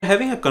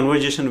Having a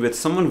conversation with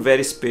someone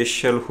very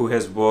special who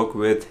has worked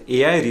with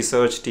AI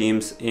research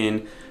teams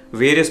in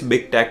various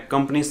big tech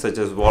companies such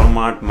as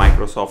Walmart,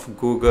 Microsoft,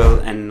 Google,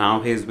 and now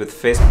he's with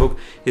Facebook.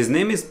 His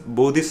name is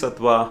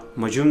Bodhisattva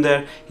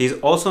Majumdar. He's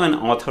also an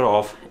author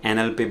of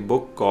NLP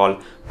book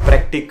called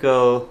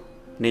Practical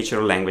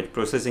Natural Language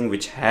Processing,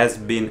 which has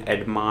been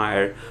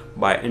admired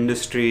by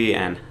industry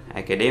and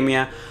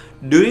academia.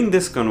 During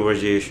this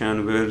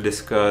conversation, we will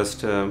discuss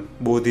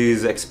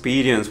Bodhi's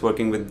experience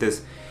working with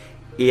this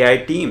AI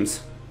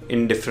teams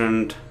in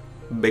different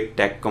big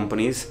tech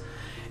companies,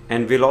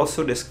 and we'll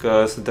also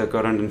discuss the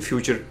current and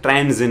future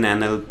trends in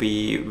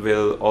NLP.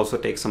 We'll also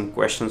take some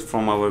questions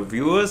from our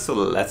viewers. So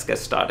let's get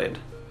started.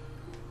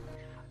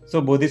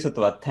 So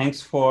Bodhisattva,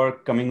 thanks for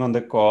coming on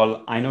the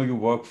call. I know you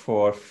work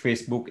for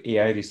Facebook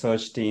AI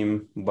research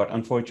team, but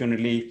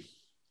unfortunately,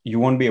 you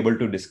won't be able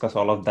to discuss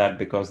all of that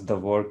because the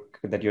work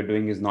that you're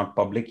doing is not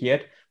public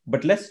yet.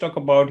 But let's talk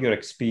about your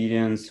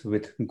experience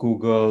with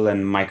Google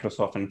and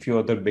Microsoft and a few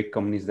other big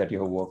companies that you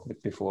have worked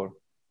with before.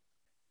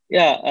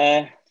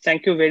 Yeah,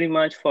 thank you very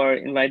much for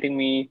inviting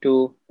me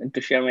to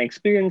share my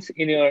experience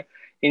in your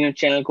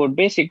channel Code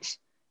Basics.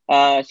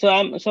 So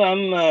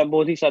I'm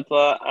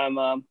Bodhisattva. I'm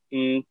a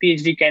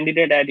PhD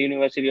candidate at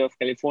University of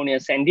California,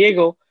 San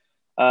Diego,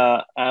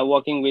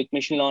 working with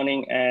machine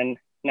learning and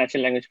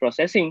natural language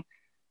processing.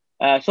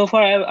 So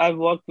far, I've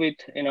worked with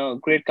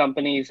great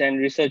companies and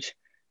research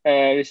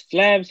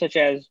labs such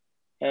as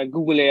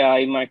Google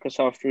AI,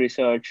 Microsoft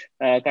Research.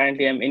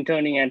 Currently, I'm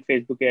interning at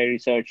Facebook AI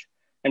Research,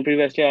 and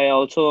previously I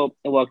also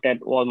worked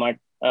at Walmart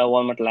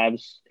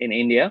Labs in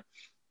India.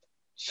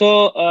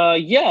 So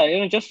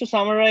yeah, just to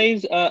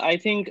summarize, I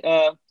think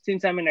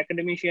since I'm an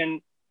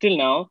academician till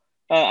now,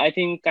 I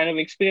think kind of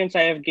experience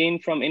I have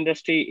gained from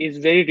industry is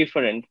very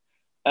different,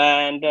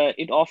 and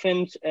it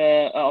often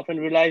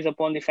relies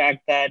upon the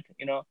fact that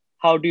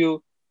how do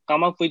you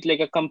come up with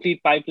like a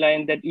complete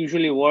pipeline that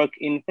usually work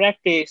in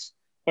practice.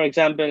 For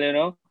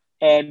example,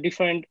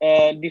 different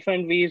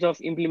ways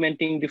of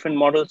implementing different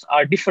models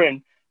are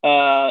different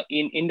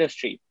in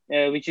industry,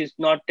 which is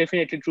not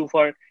definitely true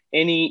for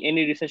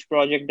any research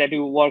project that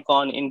you work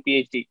on in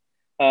PhD,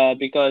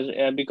 because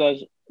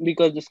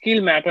the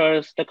skill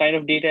matters, the kind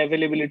of data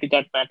availability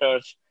that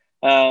matters,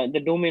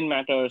 the domain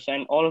matters,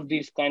 and all of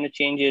these kind of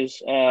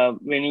changes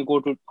when you go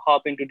to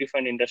hop into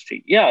different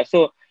industry. Yeah,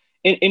 so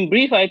in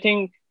brief, I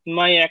think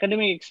my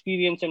academic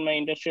experience and my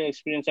industrial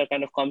experience are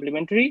kind of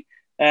complementary,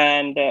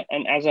 and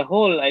as a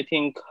whole, I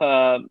think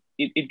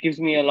it gives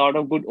me a lot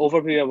of good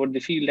overview about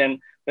the field and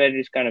where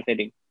it's kind of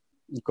heading.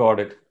 Got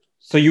it.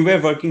 So you were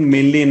working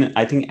mainly in,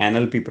 I think,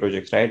 NLP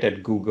projects, right,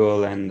 at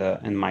Google and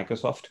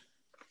Microsoft.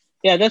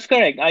 Yeah, that's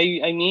correct. I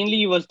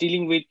mainly was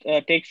dealing with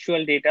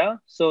textual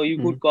data, so you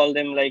could Mhm. call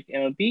them like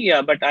NLP.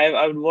 Yeah, but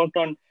I've worked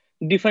on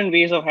different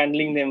ways of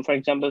handling them. For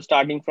example,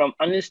 starting from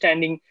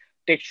understanding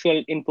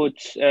textual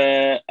inputs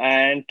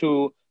and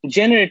to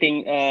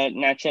generating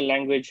natural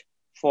language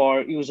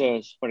for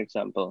users, for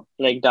example,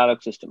 like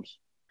dialogue systems.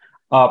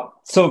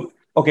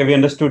 Okay, we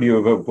understood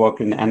you were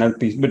worked in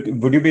NLP, but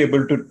would you be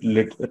able to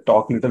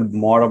talk a little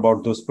more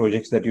about those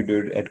projects that you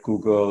did at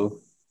Google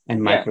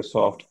and Yeah.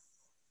 Microsoft?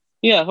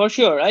 Yeah, for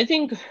sure. I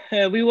think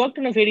we worked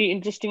on a very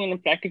interesting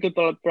and practical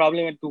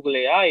problem at Google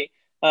AI.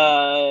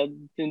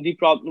 The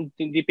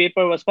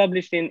paper was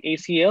published in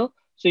ACL,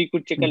 so you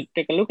could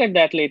take a look at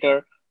that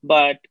later.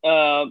 But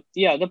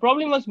yeah, the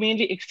problem was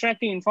mainly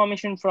extracting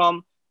information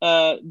from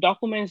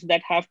documents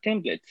that have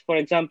templates. For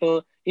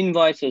example,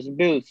 invoices,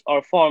 bills,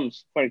 or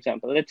forms. For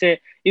example, let's say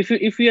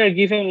if we are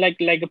given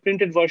like a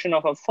printed version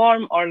of a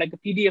form or like a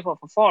PDF of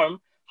a form,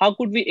 how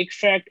could we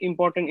extract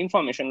important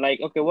information?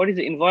 Like, okay, what is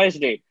the invoice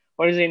date?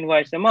 What is the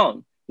invoice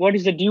amount? What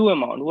is the due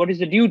amount? What is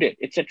the due date,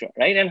 etc.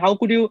 Right? And how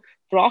could you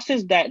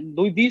process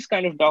these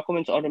kind of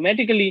documents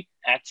automatically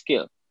at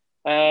scale?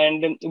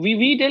 And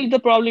we dealt the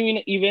problem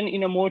even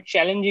in a more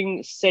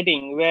challenging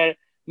setting where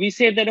we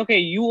said that okay,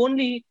 you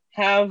only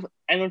have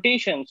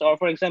annotations or,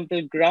 for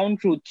example, ground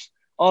truths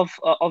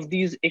of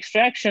these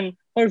extraction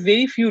for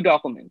very few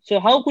documents. So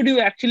how could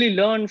you actually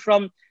learn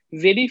from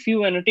very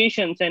few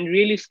annotations and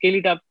really scale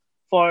it up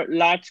for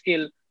large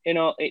scale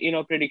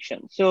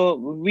prediction? So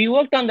we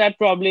worked on that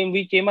problem.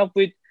 We came up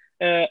with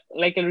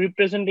like a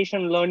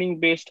representation learning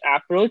based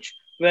approach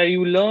where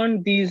you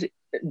learn these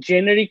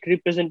generic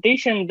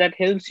representation that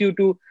helps you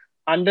to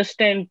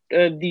understand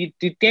the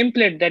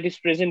template that is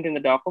present in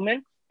the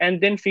document and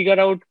then figure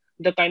out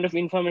the kind of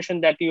information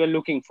that you are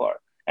looking for.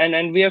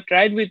 And we have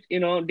tried with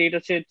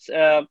data sets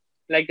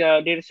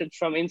data sets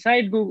from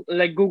inside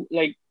Google,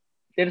 like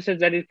data sets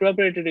that is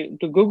proprietary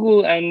to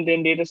Google, and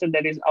then data set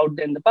that is out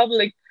there in the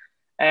public,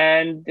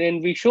 and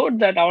then we showed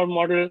that our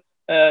model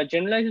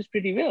generalizes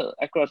pretty well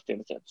across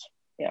data sets.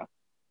 Yeah.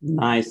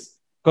 Nice.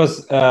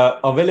 Because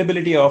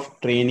availability of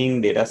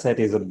training data set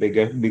is a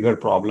bigger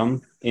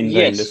problem in the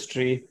Yes.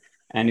 industry.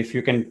 And if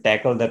you can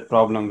tackle that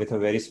problem with a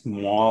very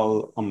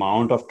small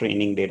amount of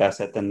training data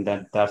set, then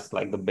that's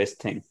like the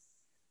best thing.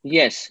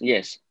 Yes.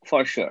 Yes.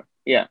 For sure.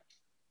 Yeah.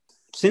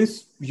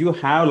 since you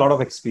have a lot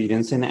of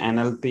experience in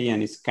NLP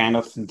and it's kind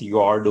of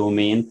your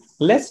domain,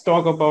 let's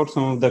talk about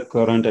some of the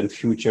current and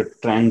future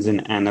trends in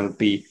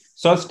NLP.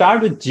 So I'll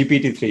start with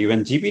GPT-3.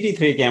 When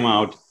GPT-3 came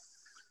out,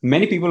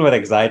 many people were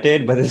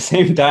excited, but at the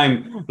same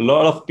time, a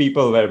lot of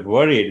people were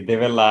worried. They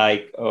were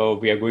like, oh,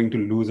 we are going to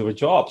lose our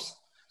jobs.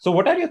 So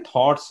what are your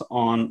thoughts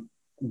on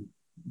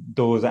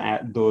those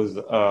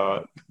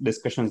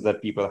discussions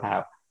that people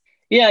have?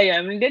 Yeah.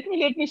 I mean, let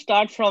me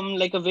start from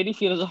like a very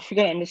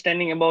philosophical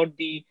understanding about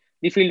the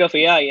field of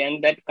AI,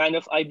 and that kind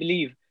of I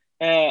believe.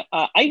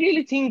 I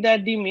really think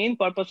that the main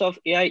purpose of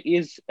AI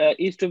is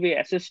to be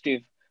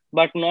assistive,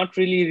 but not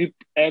really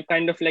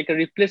kind of like a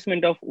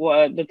replacement of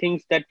the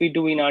things that we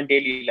do in our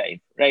daily life,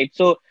 right?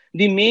 So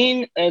the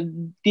main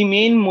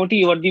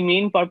motive or the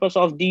main purpose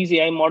of these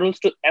AI models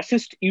to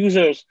assist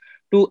users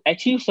to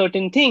achieve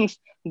certain things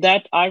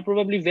that are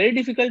probably very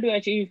difficult to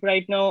achieve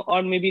right now,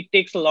 or maybe it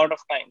takes a lot of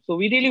time. So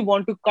we really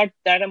want to cut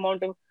that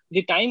amount of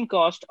the time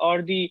cost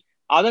or the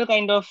other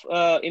kind of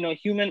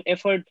human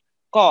effort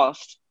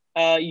cost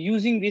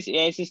using these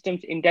AI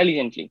systems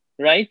intelligently,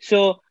 right?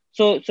 So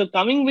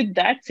coming with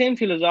that same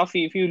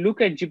philosophy, if you look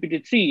at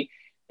GPT-3,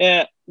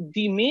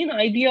 the main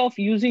idea of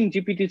using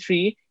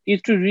GPT-3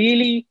 is to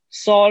really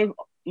solve,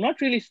 not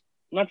really,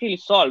 not really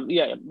solve,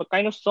 yeah, but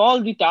kind of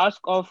solve the task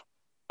of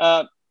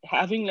uh,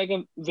 having like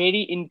a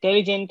very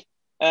intelligent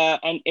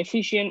and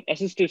efficient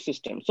assistive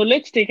system. So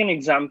let's take an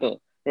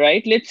example,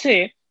 right?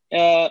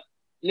 Uh,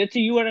 let's say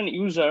you are an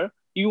user,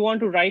 you want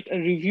to write a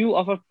review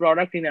of a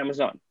product in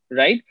Amazon,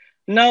 right?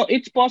 Now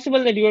it's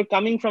possible that you are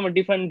coming from a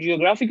different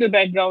geographical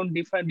background,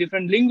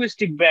 different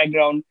linguistic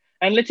background,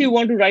 and let's say you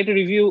want to write a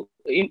review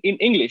in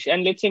English,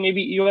 and let's say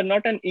maybe you are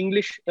not an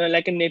English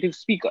like a native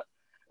speaker,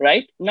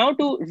 right? Now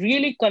to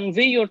really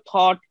convey your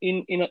thought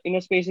in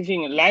a specific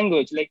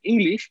language like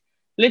English,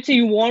 let's say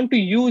you want to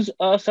use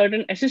a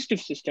certain assistive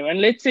system, and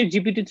let's say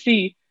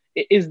GPT-3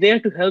 is there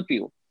to help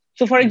you.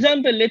 So for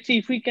example, let's say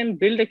if we can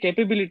build a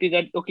capability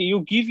that, okay,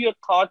 you give your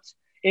thoughts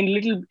in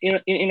little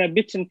in a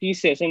bits and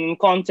pieces and in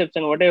concepts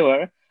and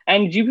whatever,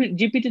 and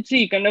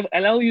GPT-3 kind of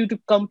allow you to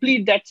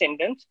complete that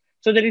sentence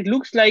so that it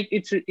looks like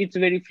it's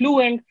very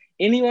fluent.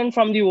 Anyone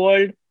from the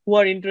world who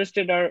are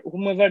interested or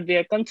whomever they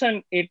are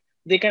concerned,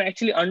 they can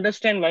actually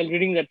understand while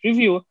reading that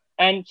review,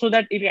 and so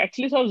that it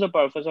actually serves the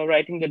purpose of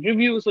writing the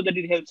review so that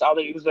it helps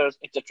other users,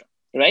 etc.,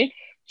 right?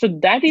 So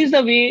that is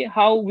the way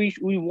how we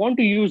want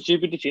to use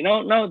GPT.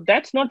 Now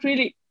that's not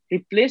really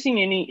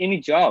replacing any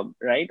job,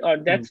 right? Or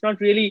that's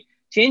not really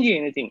changing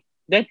anything.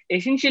 That's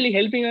essentially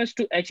helping us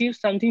to achieve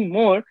something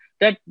more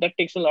that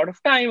takes a lot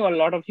of time or a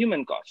lot of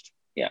human cost.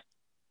 Yeah.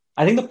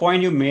 I think the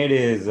point you made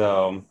is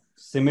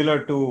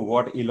similar to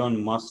what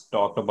Elon Musk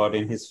talked about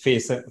in his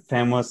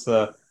famous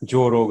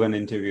Joe Rogan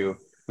interview,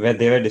 where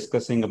they were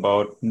discussing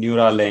about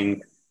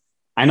Neuralink.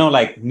 I know,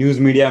 like, news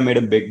media made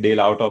a big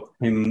deal out of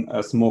him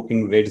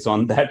smoking vids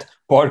on that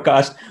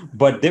podcast,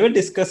 but they were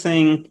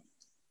discussing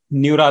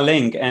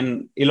Neuralink,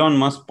 and Elon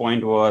Musk's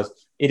point was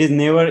it is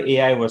never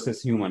AI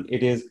versus human.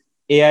 It is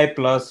AI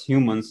plus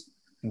humans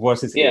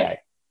versus Yeah. AI.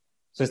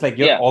 So it's like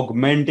you're Yeah.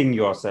 augmenting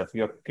yourself.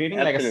 You're creating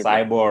like a Absolutely.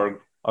 cyborg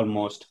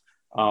almost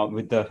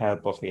with the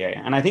help of AI.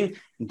 And I think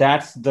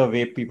that's the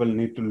way people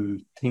need to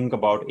think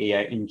about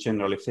AI in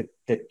general. If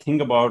they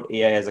think about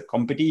AI as a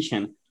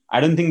competition,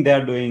 I don't think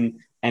they're doing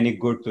any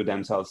good to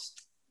themselves.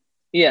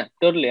 Yeah.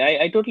 Totally.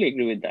 I totally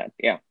agree with that.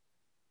 Yeah.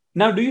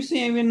 Now, do you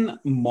see even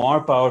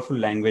more powerful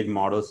language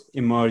models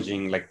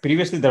emerging? Like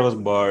previously, there was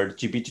BERT,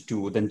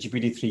 GPT-2, then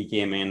GPT-3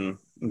 came in,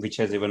 which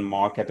has even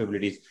more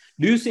capabilities.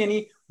 Do you see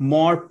any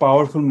more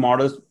powerful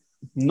models,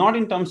 not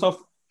in terms of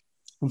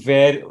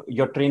where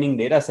your training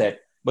data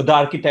set, but the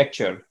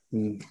architecture?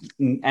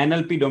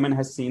 NLP domain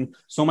has seen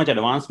so much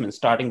advancement,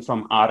 starting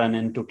from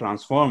RNN to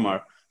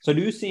transformer. So,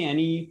 do you see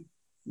any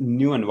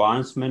new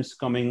advancements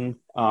coming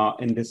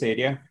in this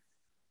area?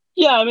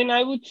 Yeah, I mean,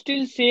 I would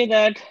still say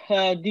that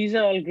these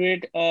are all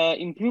great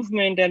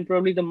improvement and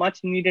probably the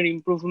much needed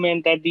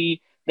improvement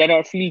that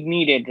our field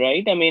needed,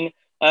 right? I mean,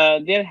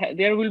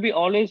 there will be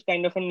always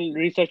kind of a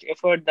research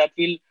effort that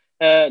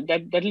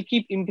will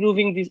keep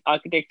improving this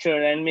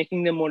architecture and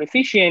making them more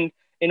efficient,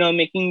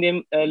 making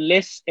them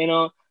less,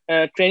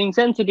 training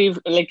sensitive,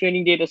 like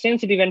training data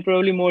sensitive, and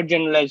probably more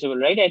generalizable,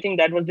 right? I think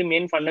that was the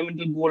main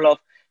fundamental goal of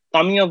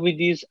coming up with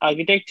these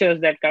architectures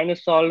that kind of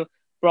solve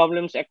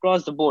problems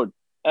across the board.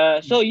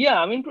 So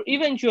yeah, I mean,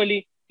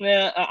 eventually,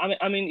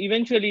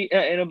 eventually,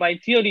 by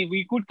theory,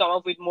 we could come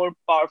up with more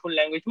powerful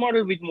language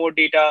model with more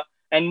data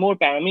and more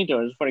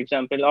parameters, for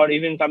example, or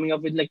even coming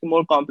up with like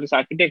more complex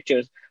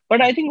architectures.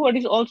 But I think what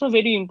is also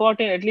very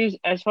important, at least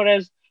as far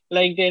as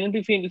like the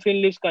NLP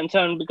field is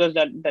concerned, because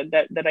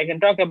that I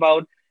can talk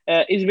about,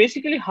 is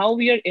basically how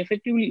we are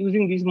effectively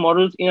using these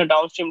models in a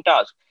downstream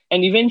task.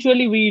 And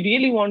eventually, we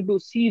really want to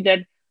see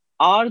that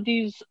are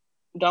these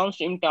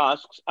downstream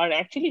tasks are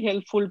actually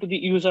helpful to the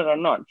user or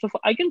not. So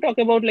I can talk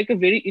about like a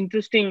very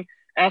interesting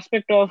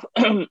aspect of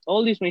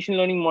all these machine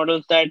learning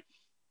models that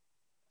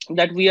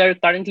we are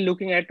currently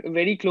looking at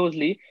very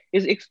closely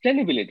is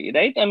explainability,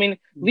 right? I mean,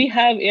 we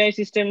have AI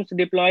systems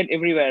deployed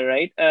everywhere,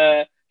 right?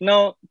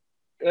 Now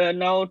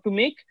to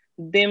make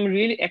them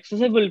really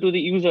accessible to the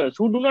users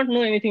who do not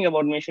know anything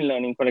about machine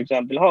learning, for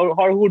example,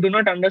 or who do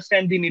not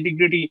understand the nitty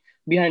gritty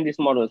behind these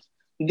models,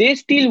 they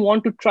still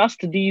want to trust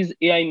these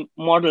AI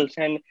models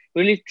and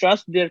really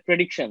trust their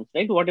predictions,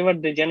 right? Whatever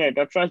they generate,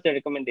 or trust their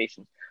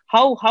recommendations.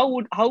 How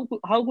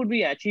could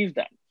we achieve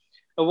that?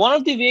 One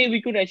of the way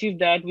we could achieve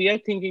that, we are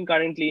thinking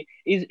currently,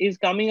 is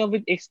coming up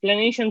with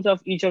explanations of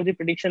each of the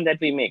prediction that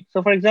we make.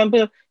 So for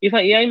example, if an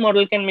AI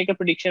model can make a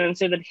prediction and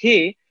say that,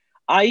 hey,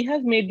 I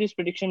have made this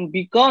prediction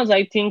because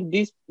I think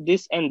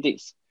this and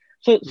this.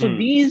 So Hmm.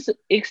 these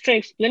extra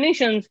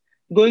explanations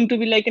going to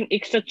be like an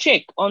extra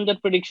check on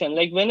that prediction.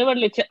 Like whenever,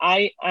 let's say,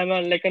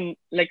 I'm like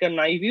a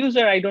naive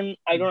user, I don't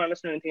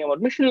understand anything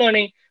about machine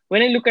learning.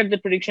 When I look at the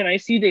prediction, I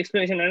see the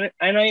explanation,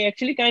 and I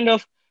actually kind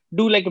of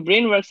do like a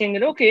brain work saying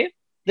that, okay,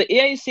 the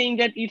AI is saying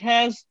that it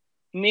has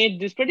made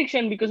this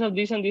prediction because of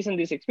this and this and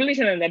this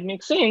explanation, and that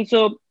makes sense.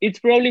 So it's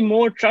probably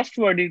more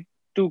trustworthy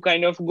to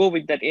kind of go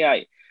with that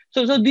AI.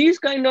 So these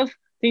kind of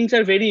things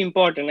are very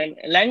important, and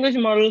language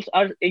models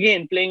are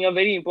again playing a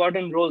very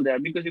important role there,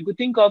 because you could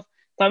think of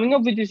coming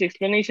up with these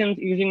explanations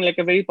using like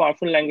a very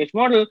powerful language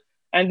model,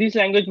 and these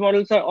language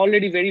models are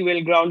already very well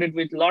grounded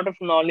with a lot of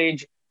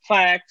knowledge,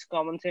 facts,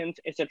 common sense,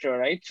 etc.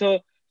 Right?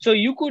 So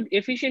you could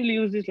efficiently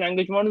use these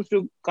language models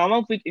to come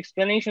up with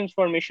explanations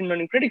for machine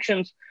learning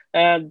predictions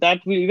that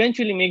will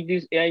eventually make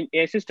these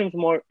AI systems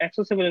more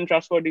accessible and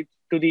trustworthy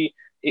to the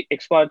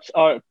experts,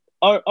 or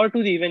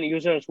to the even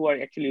users who are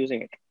actually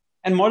using it.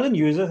 And more than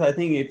users, I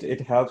think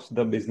it helps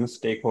the business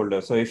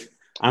stakeholder. So if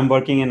I'm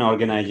working in an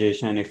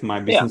organization, if my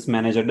Yeah, business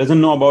manager doesn't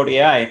know about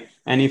AI,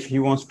 and if he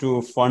wants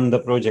to fund the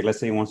project, let's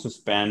say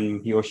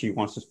he or she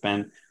wants to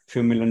spend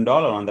few $1 million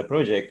on the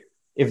project,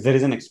 if there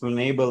is an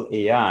explainable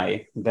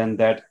AI, then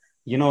that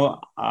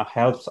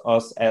helps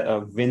us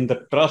win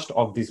the trust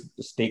of these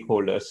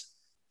stakeholders.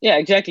 yeah,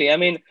 exactly. I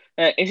mean,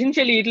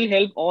 essentially, it will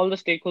help all the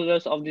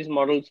stakeholders of these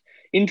models,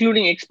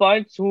 including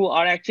experts who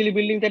are actually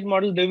building that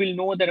model. They will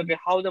know that, okay,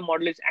 how the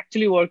model is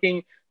actually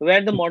working,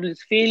 where the model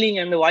is failing,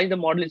 and why the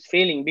model is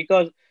failing.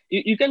 Because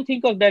you can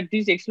think of that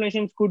these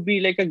explanations could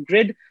be like a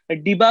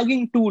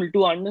debugging tool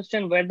to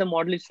understand where the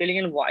model is failing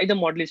and why the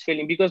model is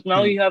failing. Because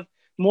now Hmm. you have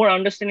more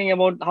understanding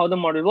about how the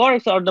model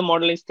works or the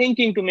model is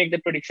thinking to make the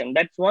prediction.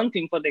 That's one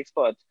thing for the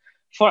experts.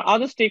 For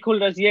other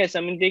stakeholders, yes,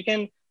 I mean, they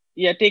can,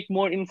 yeah, take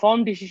more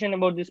informed decision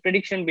about this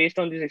prediction based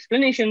on these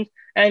explanations.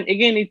 And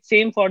again, it's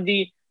same for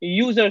the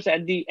users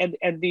at the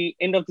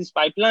end of this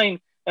pipeline,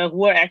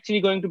 who are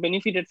actually going to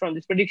benefit it from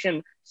this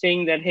prediction,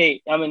 saying that,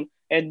 hey, I mean,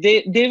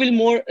 they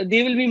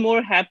will be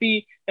more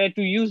happy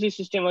to use this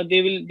system, or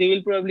they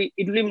will probably,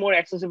 it will be more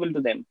accessible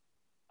to them.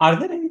 Are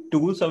there any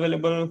tools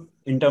available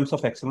in terms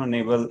of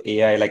explainable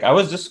AI? Like I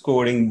was just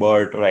coding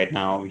BERT right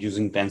now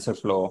using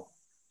TensorFlow.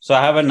 So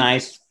I have a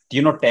nice,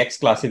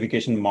 text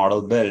classification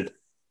model built.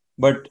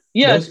 But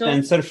Yeah, does so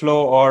TensorFlow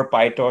or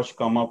PyTorch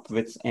come up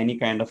with any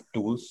kind of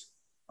tools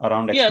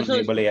around Yeah, so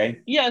explainable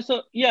AI?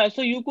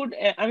 so you could.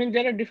 I mean,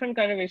 there are different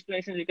kind of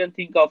explanations you can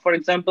think of. For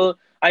example,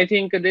 I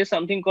think there's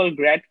something called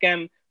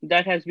GradCam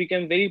that has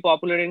become very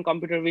popular in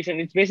computer vision.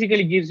 It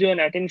basically gives you an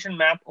attention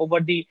map over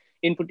the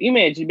input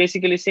image,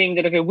 basically saying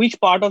that, okay, which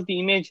part of the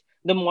image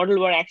the model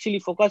were actually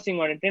focusing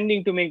on,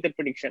 attending to make that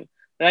prediction,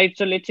 right?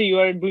 So let's say you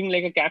are doing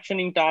like a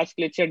captioning task.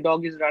 Let's say a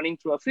dog is running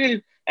through a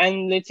field,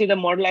 and let's say the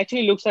model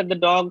actually looks at the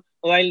dog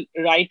while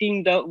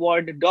writing the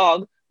word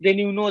dog, then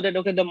you know that,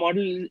 okay, the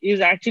model is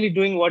actually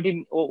doing what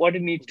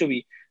it needs to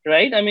be,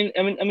 right? I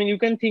mean you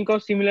can think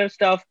of similar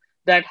stuff,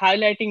 that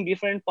highlighting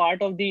different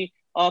part of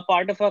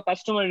a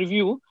customer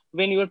review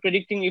when you are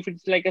predicting if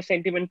it's like a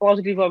sentiment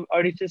positive, or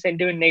it's a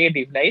sentiment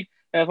negative, right?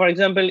 For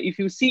example, if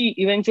you see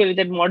eventually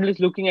that model is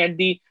looking at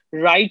the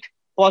right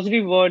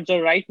positive words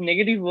or right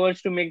negative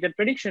words to make that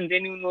prediction,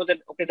 then you know that,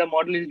 okay, the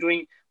model is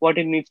doing what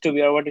it needs to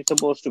be or what it's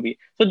supposed to be.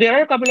 So there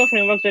are a couple of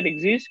frameworks that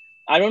exist.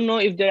 I don't know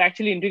if they're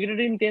actually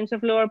integrated in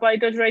TensorFlow or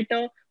PyTorch right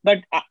now, but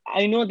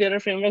I know there are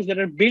frameworks that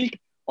are built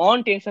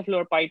on TensorFlow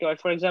or PyTorch.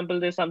 For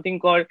example, there's something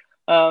called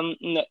um,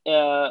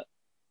 uh,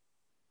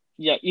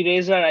 yeah,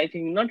 Eraser. I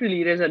think not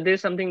really Eraser.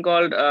 There's something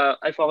called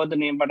I forgot the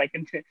name, but I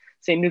can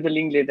send you the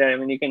link later. I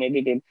mean, you can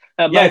edit it.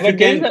 Yeah, But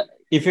there is a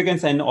if you can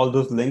send all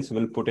those links,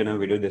 we'll put in a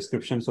video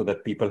description so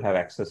that people have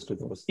access to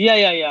those.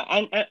 Yeah.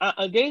 And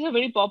there is a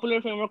very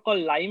popular framework called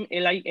Lime,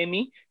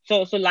 Lime.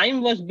 So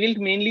Lime was built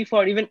mainly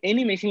for even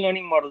any machine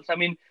learning models. I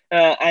mean,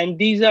 and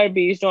these are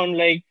based on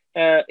like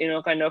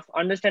kind of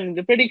understanding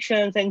the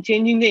predictions and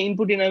changing the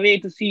input in a way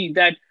to see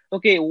that,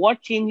 okay,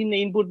 what change in the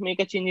input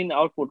make a change in the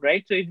output,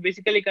 right? So it's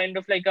basically kind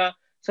of like a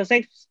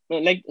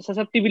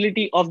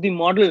susceptibility of the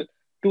model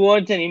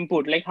towards an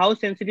input, like how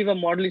sensitive a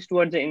model is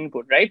towards the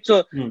input, right?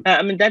 So Hmm.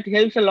 I mean, that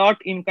helps a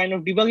lot in kind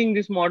of debugging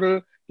this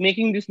model,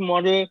 making this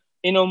model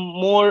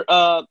more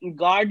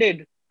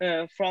guarded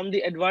from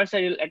the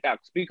adversarial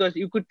attacks. Because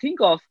you could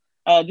think of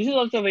this is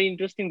also a very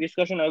interesting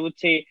discussion, I would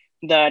say,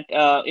 that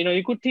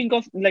you could think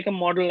of like a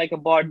model, like a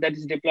bot that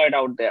is deployed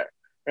out there,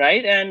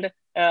 right? And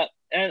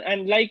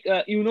like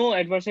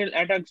adversarial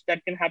attacks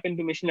that can happen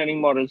to machine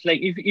learning models, like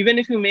if even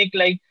if you make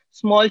like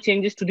small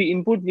changes to the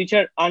input which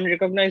are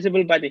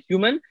unrecognizable by the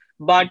human,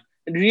 but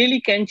really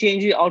can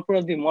change the output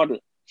of the model.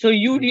 So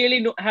you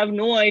really have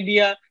no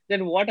idea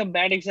that what a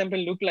bad example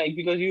look like,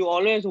 because you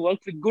always work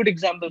with good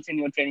examples in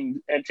your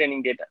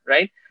training data,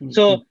 right?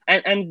 So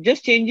and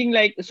just changing,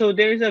 like, so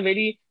there is a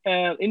very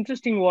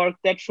interesting work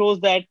that shows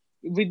that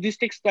with these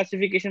text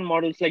classification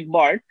models like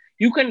BART,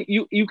 you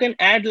can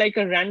add like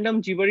a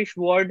random gibberish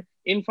word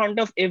in front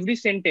of every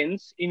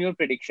sentence in your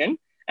prediction,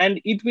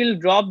 and it will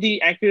drop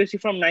the accuracy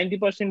from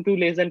 90% to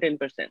less than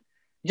 10%,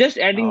 just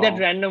adding that Oh.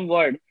 random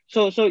word.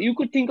 So you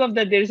could think of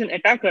that there is an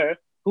attacker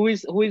who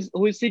is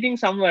sitting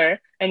somewhere,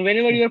 and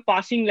whenever you're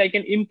passing like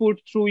an input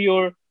through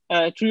your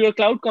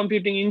cloud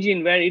computing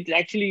engine, where it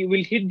actually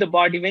will hit the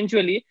bot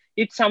eventually,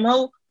 it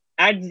somehow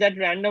adds that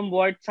random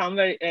word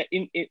somewhere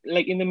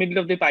like in the middle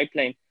of the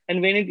pipeline,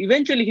 and when it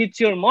eventually hits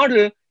your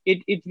model,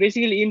 it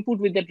basically input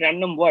with that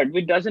random word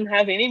which doesn't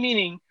have any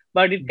meaning,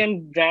 but it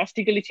can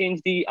drastically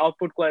change the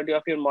output quality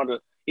of your model.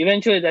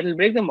 Eventually that will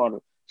break the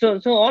model.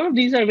 So all of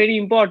these are very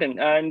important,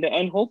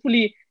 and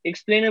hopefully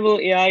explainable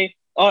AI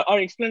or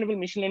explainable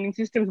machine learning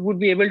systems would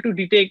be able to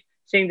detect,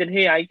 saying that,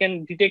 hey, I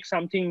can detect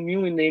something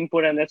new in the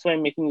input, and that's why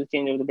I'm making the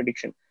change of the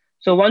prediction.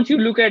 So once you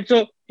look at,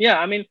 so yeah,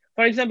 I mean,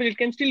 for example, it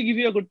can still give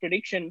you a good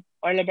prediction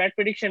or a bad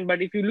prediction,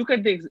 but if you look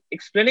at the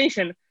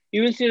explanation,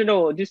 you will see that,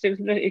 oh, this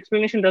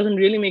explanation doesn't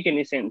really make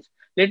any sense.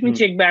 Let me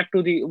check back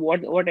to the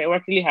what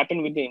really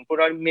happened with the input,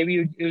 or maybe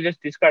you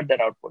just discard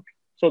that output.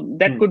 So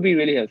that could be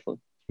really helpful.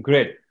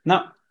 Great.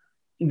 Now,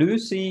 do you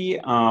see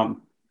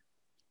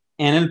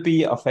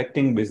NLP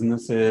affecting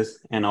businesses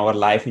and our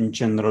life in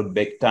general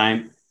big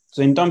time?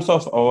 So, in terms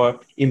of our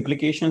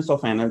implications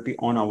of NLP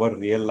on our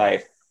real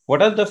life,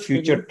 what are the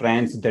future Mhm.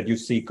 trends that you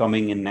see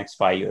coming in next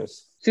 5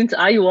 years? Since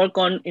I work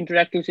on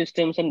interactive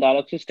systems and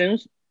dialogue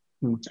systems,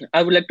 Hmm.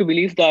 I would like to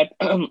believe that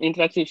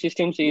interactive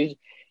systems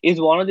is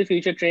one of the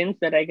future trends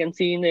that I can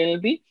see in the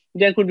NLP.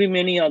 There could be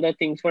many other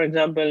things. For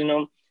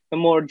example, a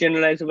more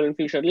generalizable and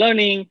feature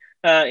learning,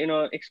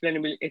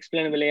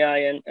 explainable AI,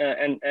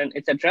 and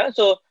etc.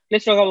 So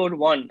let's talk about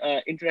one,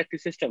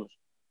 interactive systems.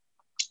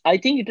 I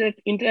think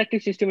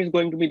interactive system is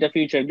going to be the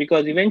future,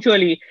 because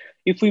eventually,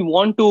 if we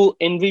want to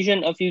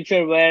envision a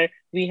future where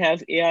we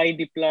have AI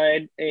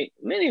deployed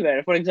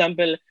anywhere, for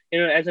example,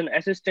 as an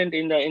assistant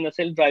in the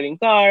self-driving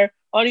car,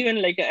 or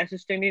even like an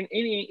assistant in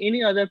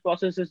any other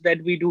processes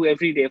that we do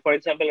every day. For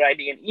example,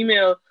 writing an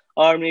email,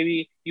 or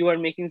maybe you are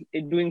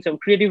doing some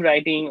creative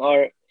writing,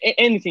 or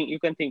anything you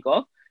can think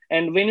of.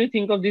 And when you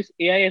think of this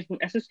AI as an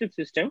assistive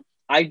system,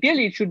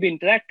 ideally it should be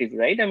interactive,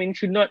 right? I mean,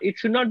 it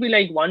should not be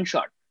like one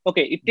shot.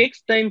 Okay, it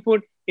takes the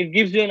input, it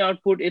gives you an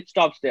output, it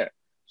stops there.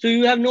 So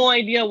you have no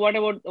idea what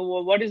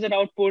is that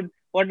output,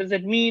 what does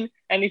that mean,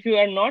 and if you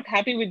are not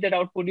happy with that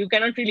output, you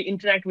cannot really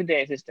interact with the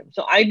AI system.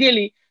 So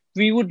ideally,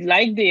 we would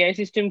like the AI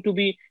system to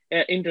be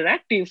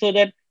interactive, so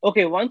that,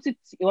 okay, once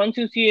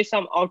you see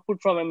some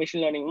output from a machine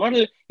learning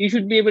model, you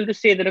should be able to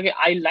say that, okay,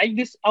 I like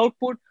this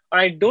output, or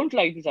I don't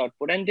like this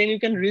output, and then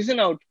you can reason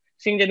out,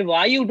 saying that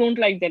why you don't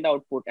like that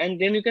output, and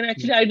then you can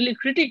actually ideally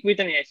critique with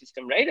an AI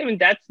system, right? I mean,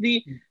 that's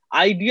the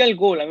ideal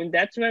goal. I mean,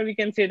 that's where we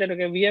can say that,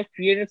 okay, we have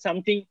created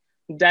something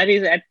that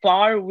is at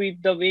par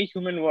with the way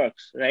human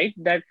works, right?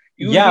 That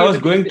you will Yeah, be I was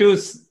able to going to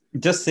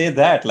just say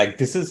that, like,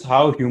 this is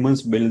how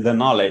humans build the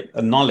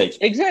knowledge.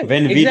 exactly,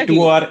 When we two exactly,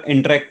 are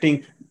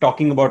interacting,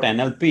 talking about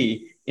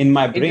NLP, in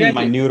my brain,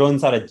 my exactly.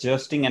 neurons are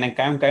adjusting and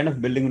I'm kind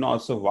of building now.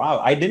 So, wow,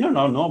 I did not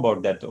know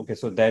about that. Okay,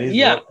 so there is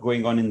Yeah, work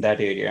going on in that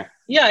area.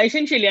 yeah,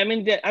 essentially, I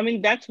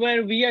mean, that's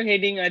where we are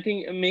heading. I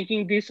think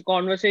making these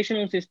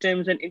conversational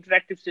systems and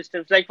interactive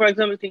systems, like for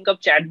example, think of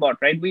chatbot,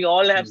 right? We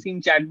all have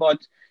seen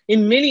chatbots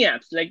in many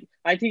apps. Like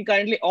I think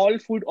currently all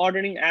food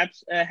ordering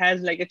apps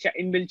has like a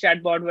inbuilt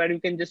chatbot where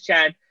you can just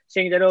chat,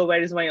 saying that, oh,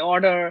 where is my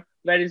order?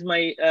 Where is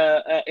my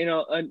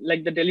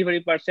like the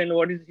delivery person?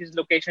 What is his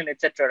location,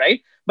 etc.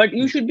 Right? But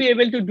you should be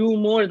able to do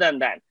more than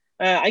that.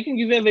 I can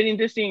give you a very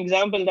interesting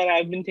example that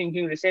I've been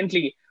thinking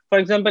recently. For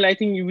example, I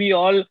think we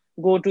all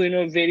go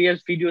to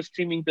various video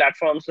streaming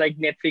platforms like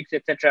Netflix,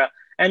 etc.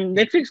 And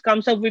Netflix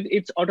comes up with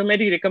its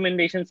automatic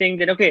recommendation, saying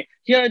that, okay,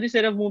 here are the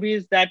set of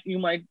movies that you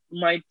might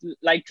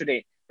like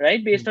today,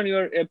 right, based on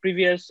your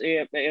previous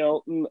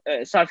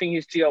surfing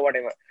history or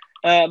whatever.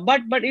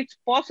 But it's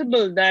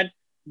possible that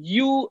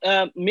you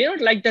may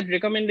not like that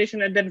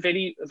recommendation at that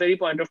very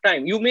point of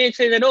time. You may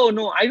say that, oh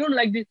no, I don't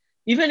like this.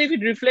 Even if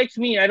it reflects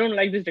me, I don't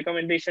like this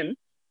recommendation,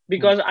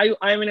 because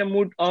I'm in a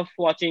mood of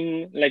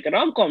watching like a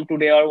rom-com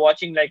today, or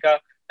watching like a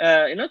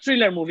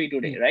thriller movie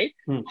today, right?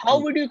 How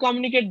would you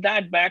communicate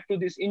that back to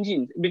this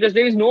engine? Because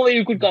there is no way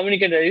you could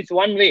communicate it. It's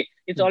one way.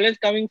 It's always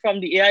coming from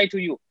the AI to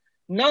you.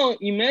 Now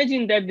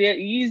imagine that there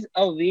is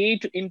a way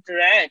to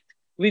interact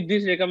with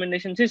these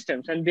recommendation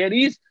systems, and there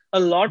is a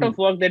lot of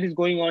work that is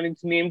going on.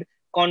 It's named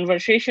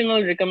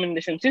conversational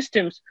recommendation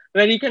systems,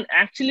 where you can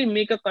actually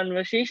make a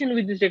conversation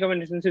with this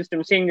recommendation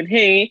system, saying that,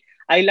 hey,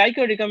 I like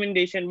your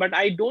recommendation, but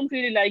I don't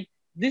really like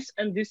this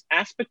and this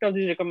aspect of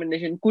this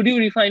recommendation. Could you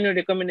refine your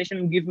recommendation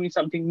and give me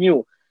something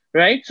new?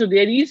 Right? So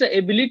there is an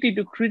ability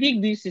to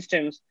critique these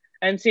systems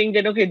and saying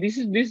that, okay, this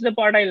is the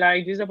part I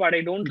like, this is the part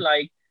I don't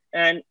like,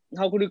 and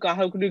how could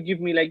you give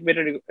me like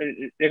better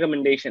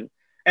recommendation.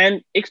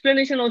 And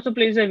explanation also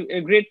plays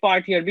a great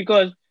part here,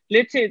 because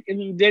let's say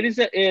there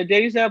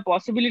is a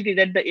possibility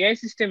that the AI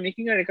system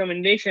making a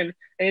recommendation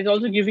and is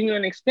also giving you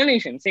an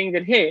explanation saying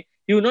that, hey,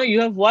 you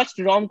have watched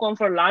rom-com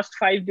for last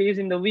 5 days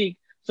in the week,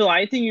 so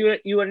I think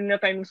you are in a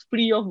kind of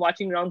spree of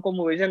watching rom-com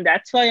movies, and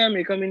that's why I'm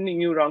recommending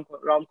you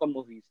rom-com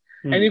movies.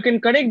 And Hmm. you can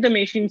correct the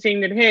machine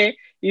saying that, hey,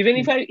 even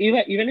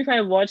if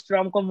I watched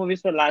rom-com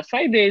movies for last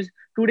 5 days,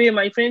 today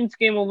my friends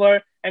came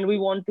over and we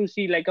want to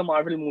see like a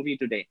Marvel movie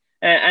today.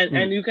 And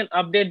Hmm. you can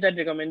update that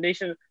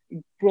recommendation,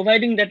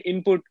 providing that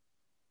input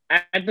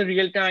at the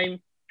real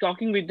time,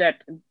 talking with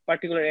that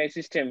particular AI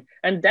system,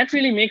 and that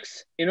really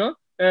makes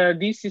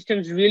these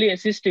systems really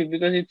assistive,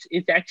 because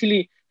it's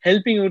actually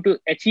helping you to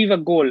achieve a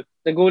goal.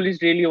 The goal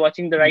is really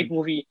watching the right Hmm.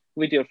 movie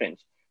with your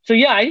friends. So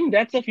yeah, I think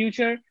that's the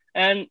future,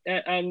 and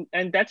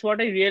that's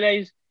what I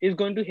realize is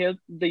going to help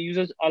the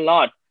users a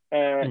lot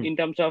Hmm. in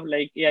terms of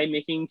like AI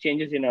making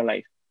changes in our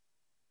life.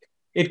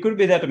 It could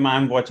be that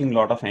I'm watching a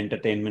lot of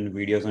entertainment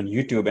videos on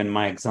YouTube and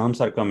my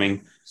exams are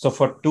coming. So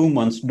for 2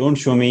 months, don't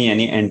show me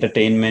any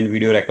entertainment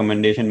video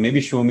recommendation.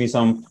 Maybe show me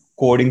some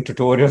coding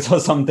tutorials or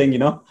something,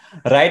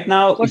 Right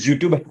now, For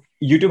sure.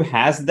 YouTube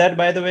has that,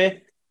 by the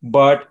way,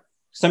 but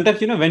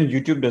sometimes, when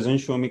YouTube doesn't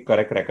show me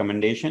correct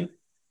recommendation,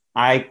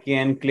 I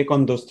can click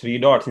on those three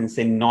dots and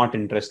say not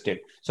interested.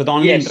 So the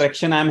only Yes.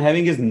 interaction I'm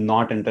having is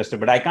not interested,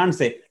 but I can't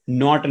say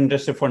not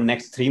interested for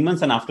next 3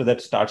 months and after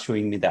that start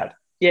showing me that.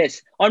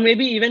 Yes, or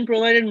maybe even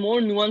provided more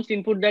nuanced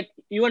input that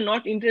you are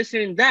not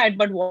interested in that,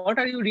 but what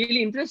are you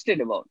really interested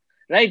about?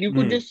 Right? Hmm.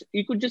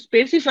 You could just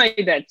specify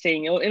that,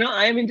 saying, oh,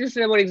 I am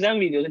interested about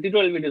exam videos,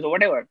 tutorial videos, or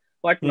whatever,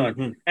 whatnot.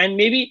 Hmm. And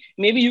maybe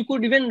you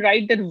could even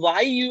write that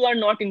why you are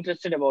not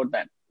interested about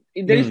that.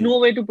 There is Hmm. no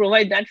way to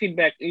provide that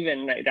feedback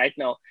even right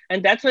now,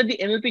 and that's where the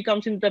NLP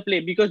comes into play,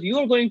 because you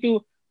are going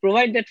to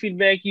provide that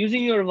feedback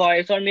using your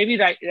voice, or maybe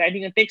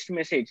writing a text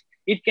message.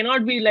 It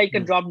cannot be like a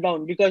Hmm. drop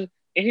down, because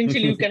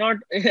essentially you cannot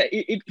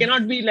it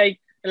cannot be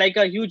like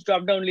a huge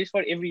drop down list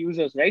for every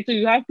users, right? So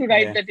you have to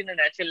write Yeah. that in a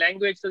natural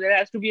language, so there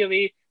has to be a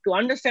way to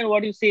understand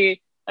what you say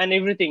and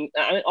everything.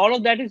 I mean, all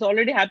of that is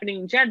already happening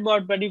in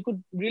chatbot, but you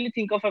could really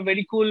think of a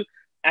very cool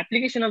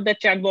application of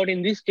that chatbot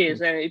in this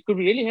case, and it could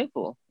be really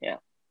helpful. Yeah.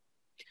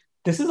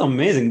 This is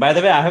amazing. By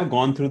the way, I have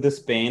gone through this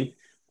pain.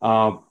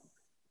 Uh,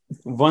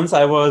 Once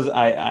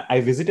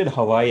I visited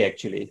Hawaii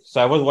actually.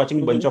 So I was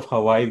watching a bunch Hmm. of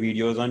Hawaii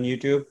videos on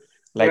YouTube,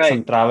 like Right.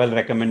 some travel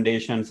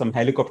recommendations, some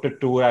helicopter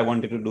tour I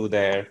wanted to do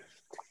there.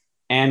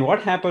 And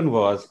what happened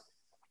was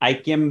I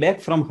came back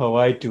from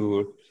Hawaii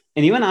tour,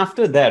 and even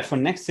after that, for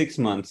next 6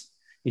 months,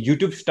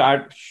 YouTube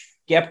start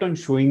kept on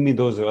showing me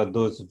those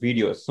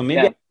videos. So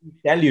maybe I Yeah. can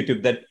tell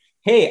YouTube that,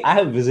 hey, I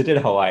have visited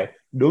Hawaii.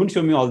 Don't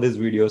show me all these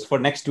videos for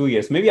next 2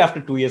 years. Maybe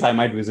after 2 years, I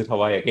might visit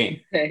Hawaii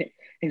again.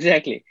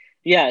 Exactly.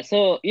 Yeah,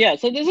 so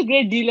there's a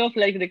great deal of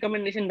like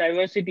recommendation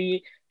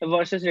diversity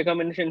versus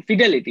recommendation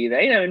fidelity,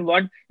 right? I mean,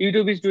 what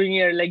YouTube is doing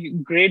here, like,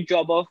 great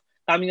job of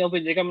coming up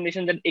with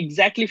recommendation that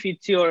exactly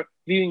fits your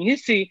viewing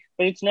history,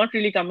 but it's not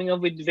really coming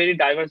up with very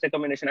diverse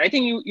recommendation. I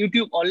think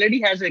YouTube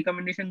already has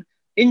recommendation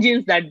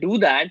engines that do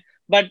that,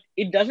 but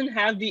it doesn't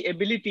have the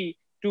ability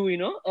to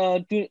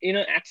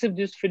accept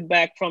this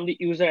feedback from the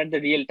user at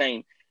the real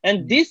time.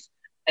 And this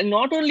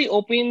not only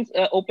opens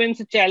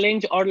a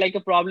challenge or like a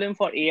problem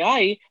for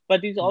AI,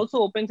 but it also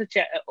opens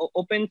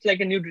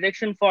like a new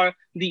direction for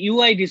the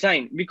UI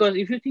design. Because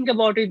if you think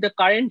about it, the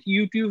current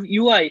YouTube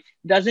UI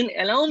doesn't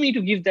allow me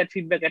to give that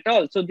feedback at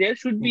all. So there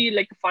should be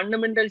like a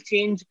fundamental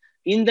change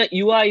in the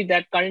UI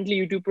that currently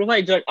YouTube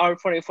provides, or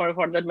for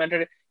that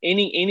matter,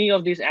 any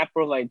of these app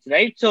provides,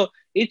 right? So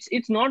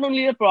it's not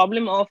only a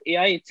problem of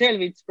AI itself;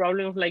 it's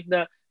problem of like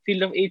the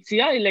field of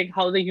HCI, like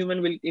how the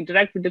human will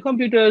interact with the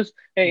computers,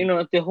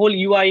 the whole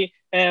UI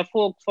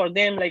folk for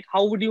them, like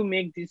how would you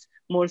make this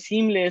more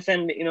seamless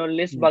and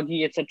less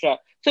buggy, etc.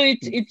 So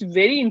it's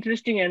very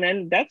interesting,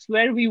 and that's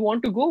where we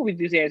want to go with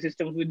these AI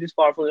systems, with these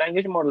powerful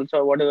language models,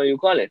 or whatever you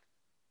call it.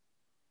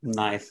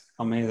 Nice,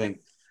 amazing.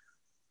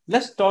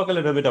 Let's talk a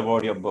little bit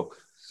about your book.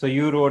 So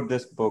you wrote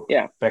this book,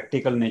 Yeah.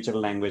 Practical Natural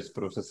Language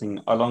Processing,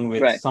 along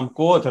with Right. some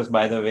co-authors,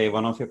 by the way.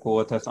 One of your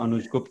co-authors,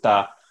 Anuj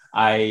Gupta,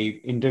 I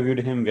interviewed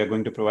him. We are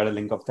going to provide a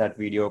link of that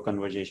video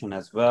conversation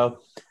as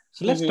well.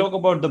 So let's Mm-hmm. talk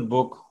about the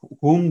book,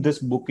 whom this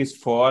book is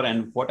for,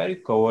 and what are you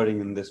covering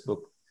in this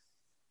book?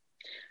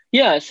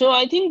 Yeah, so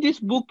I think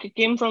this book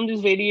came from this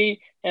very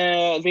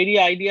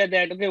idea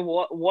that, okay,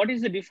 what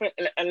is the difference?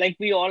 Like,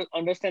 we all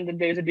understand that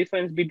there is a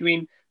difference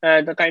between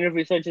the kind of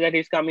research that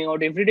is coming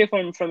out every day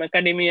from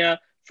academia,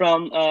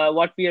 from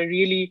what we are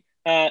really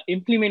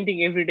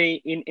implementing every day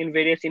in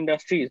various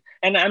industries.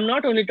 And I'm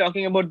not only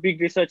talking about big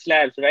research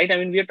labs, right? I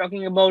mean, we are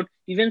talking about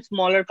even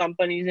smaller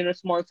companies,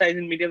 small size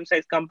and medium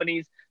sized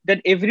companies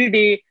that every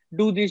day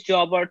do this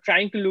job, or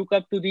trying to look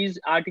up to these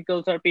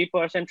articles or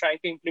papers and trying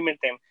to implement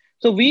them.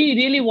 So we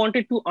really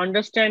wanted to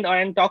understand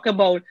and talk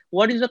about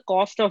what is the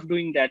cost of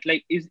doing that.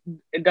 Like,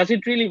 does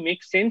it really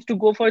make sense to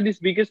go for this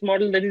biggest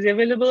model that is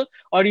available,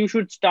 or you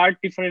should start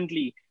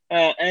differently?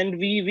 And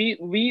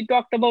we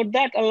talked about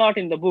that a lot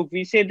in the book.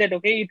 We said that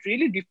okay, it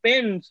really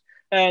depends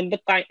on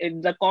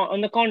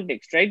the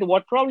context, right?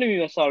 What problem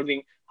you are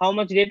solving, how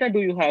much data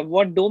do you have,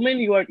 what domain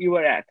you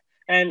are at,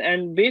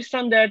 and based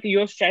on that,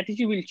 your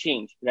strategy will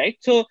change, right?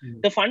 So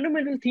Mm. the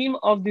fundamental theme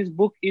of this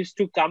book is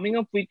to coming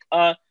up with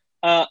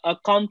a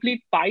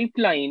complete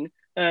pipeline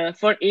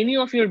for any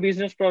of your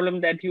business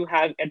problem that you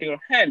have at your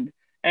hand,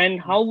 and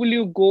how will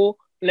you go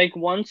like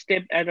one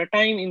step at a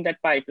time in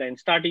that pipeline,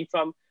 starting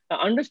from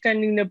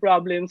understanding the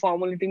problem,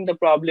 formulating the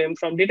problem,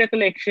 from data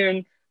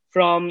collection,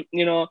 from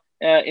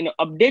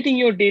updating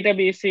your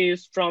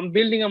databases, from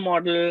building a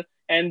model,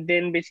 and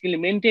then basically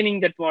maintaining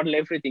that model,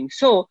 everything.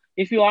 So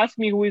if you ask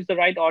me who is the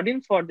right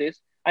audience for this,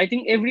 I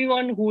think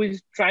everyone who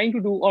is trying to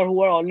do or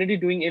who are already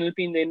doing NLP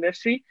in the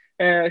industry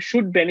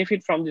should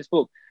benefit from this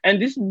book. And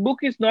this book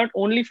is not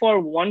only for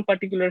one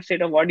particular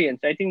set of audience.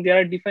 I think there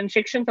are different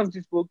sections of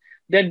this book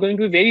that are going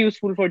to be very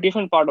useful for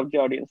different part of the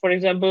audience. For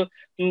example,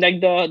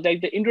 like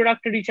the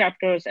introductory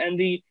chapters and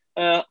the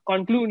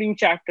concluding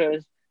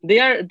chapters,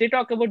 they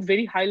talk about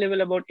very high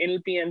level about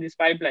NLP and this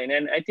pipeline.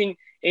 And I think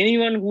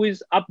anyone who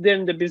is up there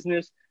in the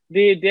business,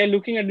 they are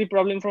looking at the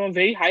problem from a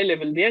very high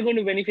level. They are going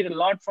to benefit a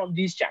lot from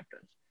these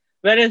chapters.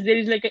 Whereas there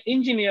is like an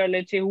engineer,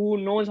 let's say, who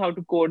knows how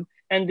to code,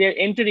 and they're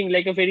entering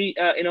like a very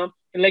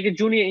like a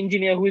junior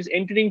engineer who is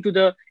entering to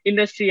the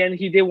industry, and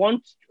they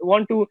want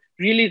to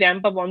really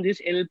ramp up on this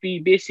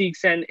NLP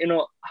basics, and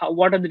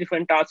what are the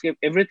different tasks,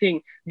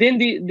 everything. Then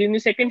the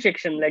second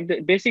section, like the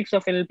basics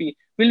of NLP,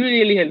 will be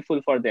really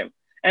helpful for them.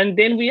 And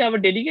then we have a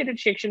dedicated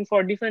section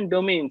for different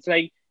domains,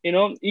 like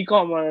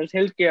e-commerce,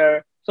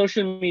 healthcare,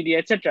 social media,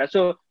 etc.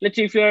 So let's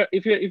say if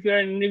you're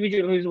an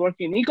individual who is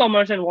working in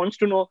e-commerce and wants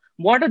to know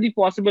what are the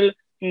possible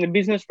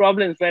business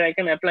problems where I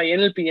can apply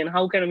NLP and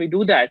how can we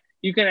do that,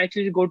 you can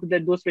actually go to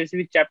those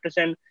specific chapters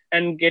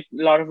and get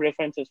a lot of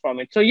references from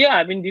it. So yeah,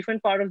 I mean,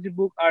 different part of the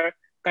book are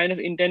kind of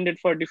intended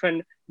for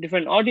different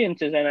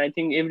audiences, and I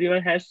think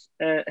everyone has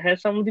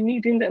some of the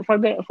need for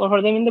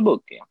them in the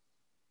book. Yeah.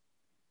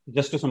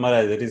 Just to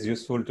summarize, it is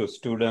useful to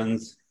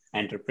students,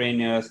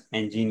 entrepreneurs,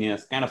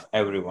 engineers, kind of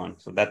everyone.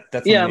 So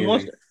that's Yeah,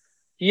 most. amazing.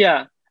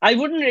 Yeah, I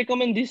wouldn't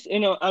recommend this.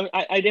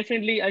 I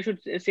definitely, I should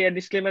say a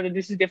disclaimer that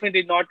this is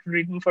definitely not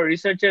written for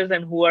researchers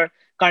and who are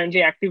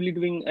currently actively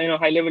doing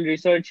high level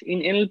research in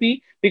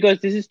NLP, because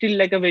this is still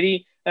like a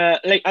very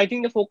like, I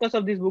think the focus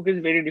of this book is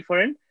very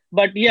different.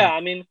 But yeah, I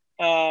mean,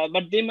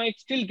 but they might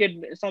still get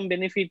some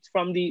benefits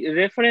from the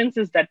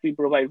references that we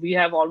provide. We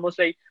have almost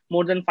like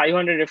more than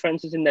 500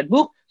 references in that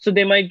book, so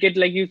they might get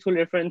like useful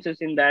references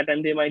in that,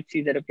 and they might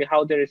see that okay,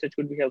 how the research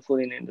could be helpful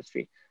in the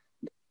industry.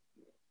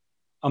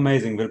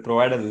 Amazing. We'll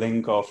provide a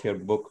link of your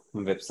book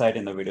website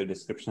in the video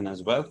description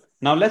as well.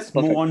 Now let's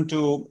move Perfect. on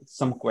to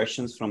some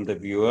questions from the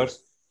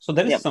viewers. So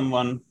there is Yeah.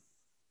 someone,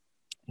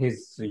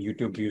 his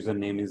YouTube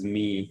username is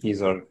me,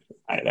 he's or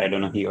I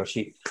don't know, he or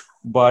she.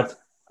 But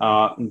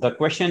the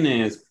question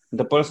is,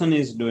 the person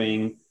is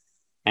doing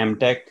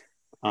MTech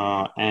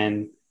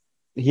and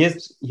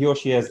he or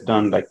she has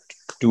done like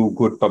two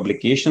good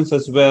publications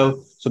as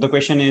well. So the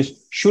question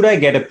is, should I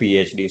get a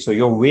PhD? So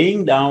you're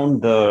weighing down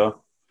the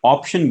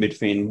option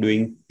between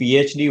doing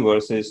PhD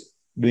versus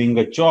doing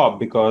a job,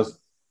 because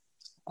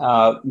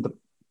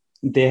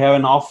they have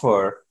an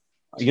offer,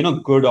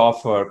 good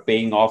offer,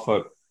 paying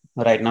offer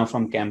right now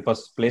from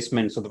campus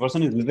placement. So the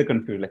person is a little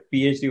confused, like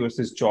PhD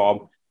versus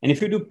job. And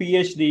if you do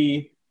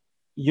PhD,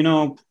 you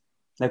know,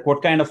 like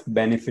what kind of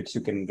benefits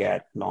you can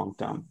get long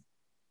term.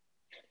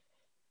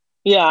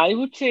 Yeah, I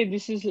would say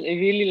this is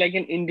really like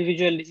an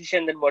individual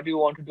decision that what you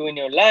want to do in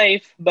your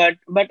life. But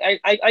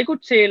I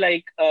could say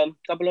like a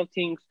couple of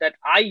things that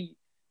I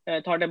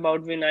thought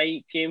about when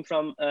I came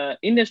from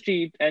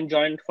industry and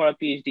joined for a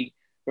PhD,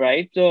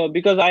 right? So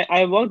because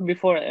I worked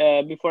before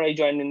I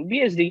joined in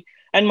BSD,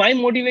 and my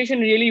motivation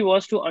really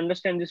was to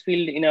understand this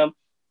field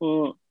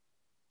mm,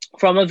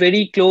 from a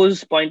very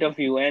close point of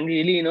view, and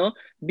really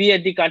be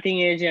at the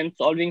cutting edge and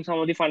solving some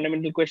of the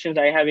fundamental questions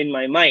I have in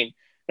my mind,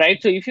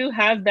 right? So if you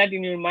have that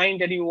in your mind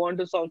that you want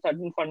to solve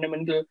certain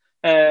fundamental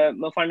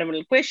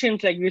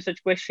questions, like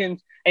research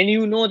questions, and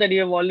you know that you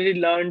have already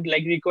learned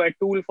like required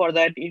tool for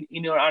that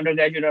in your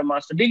undergraduate or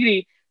master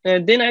degree,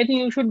 then I think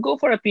you should go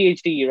for a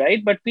PhD,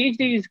 right? But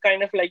PhD is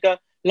kind of like a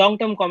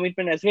long-term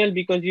commitment as well,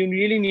 because you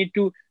really need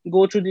to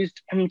go through these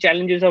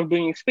challenges of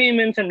doing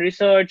experiments and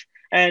research,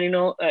 and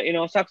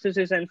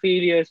successes and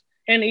failures,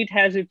 and it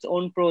has its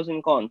own pros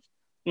and cons.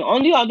 Now,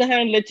 on the other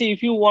hand, let's say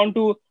if you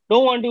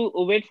don't want to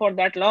wait for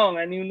that long,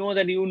 and you know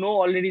that you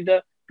know already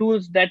the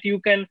tools that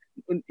you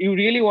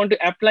really want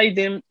to apply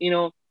them in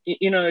a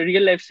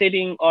real life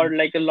setting, or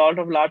like a lot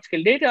of large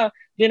scale data,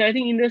 then I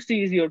think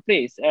industry is your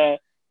place.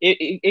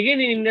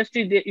 Again, in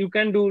industry, you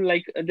can do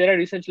like, there are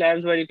research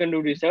labs where you can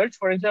do research,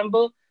 for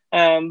example.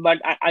 But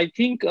I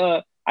think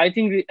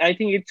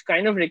it's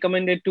kind of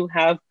recommended to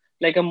have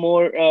like a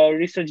more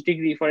research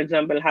degree. For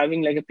example,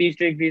 having like a PhD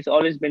degree is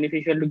always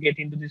beneficial to get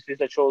into these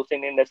research roles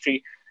in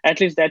industry. At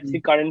least that's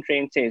the current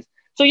trend says.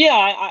 So yeah,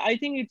 I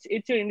think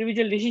it's your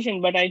individual decision,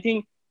 but I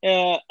think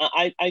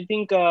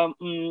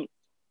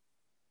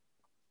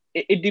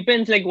it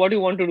depends like what you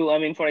want to do. I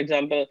mean, for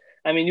example,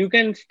 I mean, you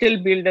can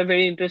still build a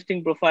very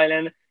interesting profile,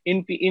 and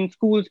in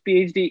schools,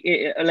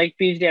 PhD like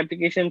PhD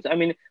applications. I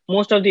mean,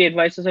 most of the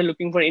advisors are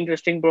looking for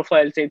interesting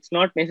profiles. It's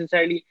not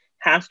necessarily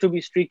has to be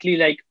strictly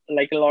like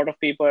a lot of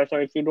papers,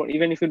 or if you don't,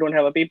 even if you don't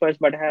have a papers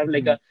but have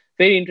like Mhm. a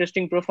very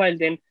interesting profile,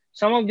 then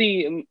some of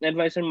the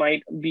advisor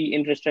might be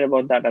interested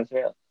about that as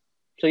well.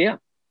 So yeah.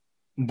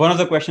 One of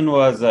the question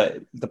was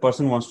the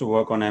person wants to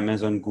work on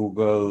Amazon,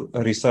 Google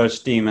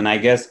research team, and I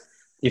guess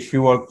if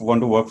you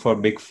want to work for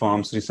big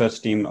firms,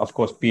 research team, of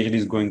course, PhD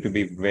is going to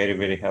be very,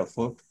 very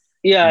helpful.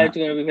 Yeah, Uh, it's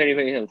going to be very,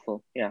 very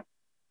helpful. Yeah.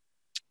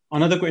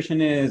 Another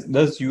question is,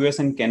 does US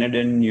and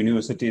Canadian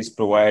universities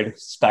provide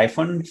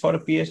stipend for a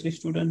PhD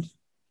student?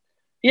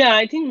 Yeah,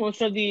 I think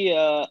most of the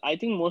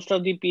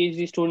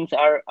PhD students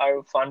are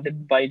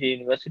funded by the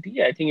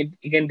university. I think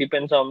it again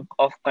depends on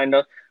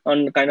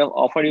the kind of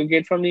offer you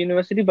get from the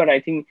university, but I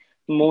think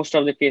most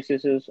of the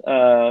cases is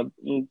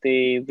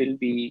they will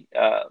be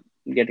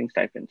getting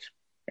stipends.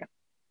 Yeah.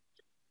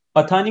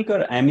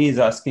 Athanikar Ami is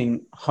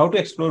asking how to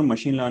explore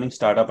machine learning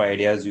startup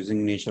ideas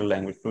using natural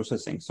language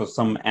processing. So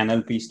some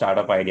NLP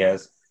startup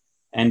ideas,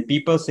 and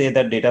people say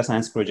that data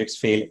science projects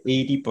fail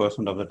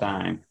 80% of the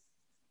time.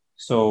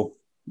 So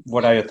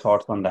what are your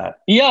thoughts on that?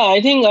 Yeah, I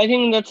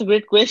think that's a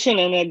great question,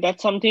 and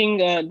that's something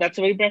that's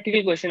a very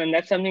practical question, and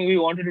that's something we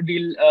wanted to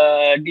deal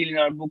in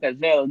our book as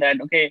well.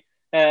 That okay,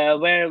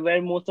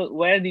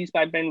 where these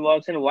pipeline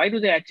works and why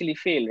do they actually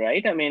fail,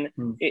 right? I mean,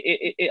 Hmm.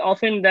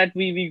 often that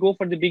we go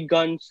for the big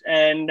guns,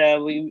 and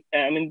we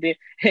I mean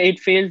it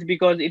fails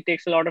because it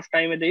takes a lot of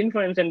time at the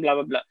inference and blah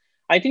blah blah.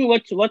 I think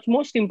what's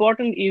most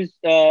important is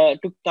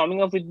to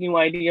coming up with new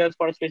ideas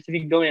for a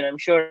specific domain. I'm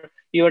sure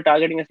you are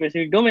targeting a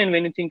specific domain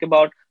when you think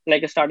about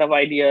like a startup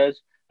ideas,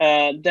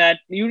 that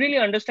you really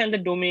understand the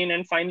domain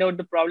and find out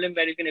the problem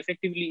where you can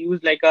effectively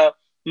use like a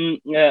in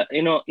a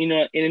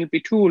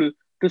NLP tool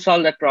to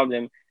solve that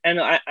problem. And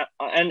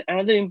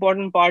another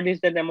important part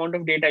is that the amount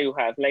of data you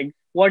have, like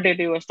what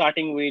data you are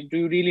starting with. Do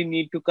you really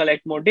need to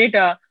collect more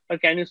data, or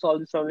can you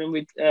solve this problem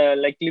with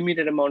like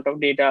limited amount of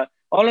data?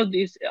 All of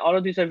these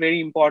are very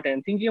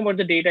important. Thinking about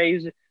the data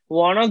is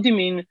one of the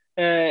main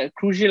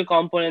crucial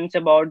components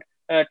about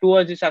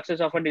towards the success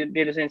of a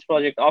data science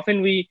project.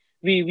 Often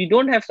we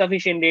don't have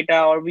sufficient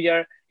data, or we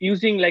are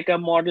using like a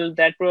model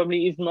that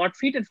probably is not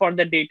fitted for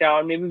the data,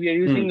 or maybe we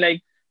are using Hmm.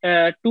 like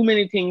too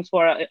many things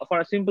for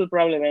a simple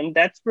problem, and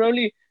that's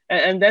probably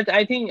and that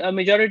I think a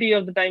majority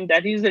of the time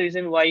that is the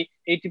reason why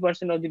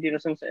 80% of the data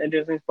science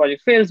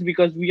project fails,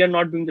 because we are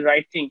not doing the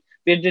right thing.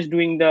 We're just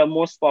doing the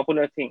most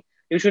popular thing.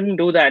 You shouldn't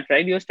do that,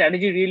 right? Your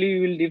strategy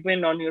really will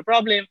depend on your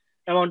problem,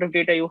 amount of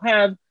data you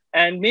have,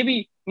 and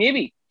maybe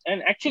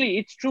and actually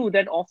it's true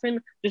that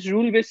often just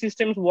rule based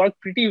systems work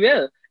pretty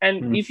well,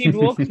 and Hmm. if it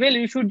works well,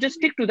 you should just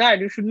stick to that.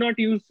 You should not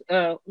use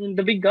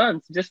the big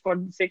guns just for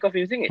the sake of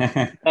using it.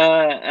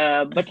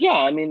 But yeah,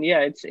 I mean,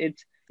 yeah,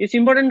 it's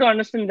important to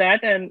understand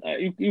that, and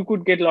you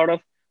could get a lot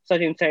of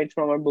such insights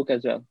from our book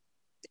as well.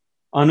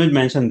 Anuj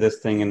mentioned this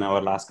thing in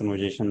our last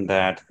conversation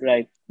that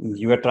Right.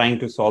 you are trying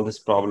to solve this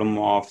problem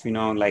of,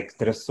 like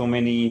there are so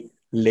many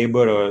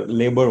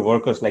labor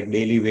workers, like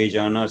daily wage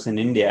earners in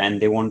India, and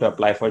they want to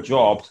apply for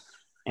jobs,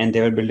 and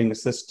they were building a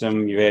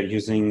system. You were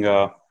using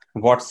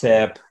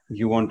WhatsApp.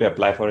 You want to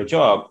apply for a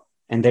job,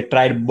 and they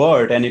tried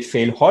BERT, and it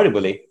failed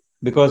horribly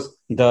because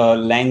the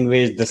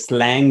language, the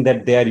slang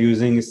that they are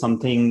using is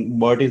something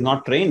BERT is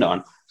not trained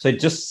on. So it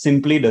just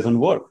simply doesn't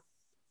work.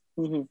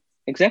 Hmm.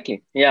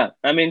 Exactly. Yeah.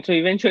 I mean, so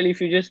eventually,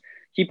 if you just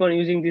keep on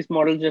using this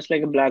model just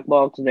like a black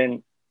box,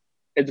 then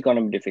it's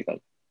gonna be difficult.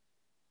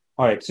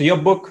 All right. So your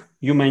book,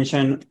 you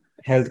mentioned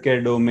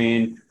healthcare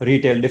domain,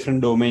 retail,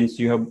 different domains.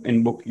 You have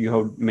in book, you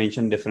have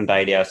mentioned different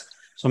ideas.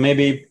 So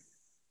maybe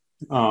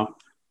uh,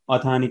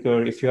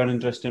 Athanikar, if you are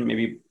interested,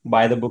 maybe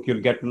buy the book.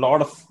 You'll get a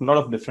lot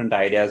of different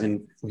ideas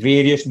in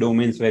various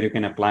domains where you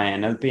can apply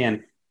NLP.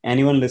 And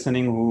anyone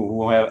listening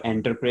who have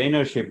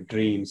entrepreneurship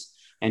dreams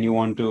and you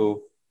want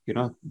to,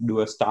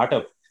 do a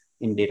startup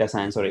in data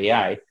science or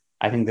AI,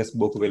 I think this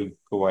book will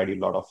provide you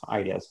a lot of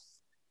ideas.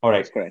 All right.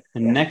 That's correct.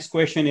 The Yeah. next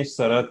question is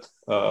Sarath.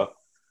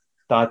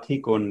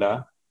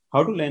 Tathikonda,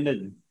 how to land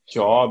a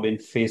job in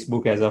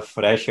Facebook as a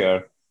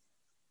fresher.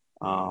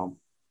 Um,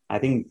 I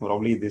think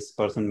probably this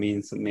person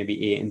means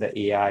maybe in the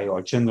AI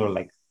or general,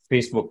 like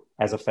Facebook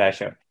as a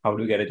fresher. How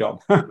do you get a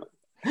job?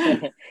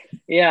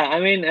 Yeah, I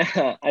mean,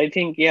 I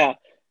think, yeah,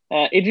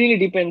 it really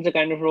depends the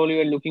kind of role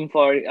you are looking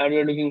for. Are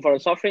you looking for a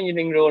software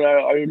engineering role, or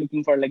are you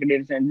looking for like a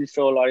data scientist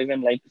role, or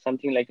even like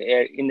something like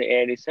air, in the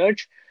AI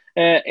research?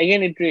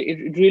 Again, it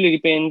really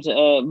depends.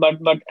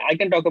 But I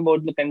can talk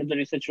about the kind of the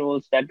research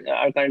roles that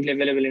are currently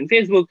available in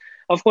Facebook.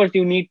 Of course,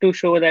 you need to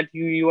show that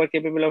you are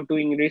capable of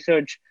doing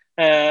research.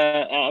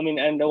 I mean,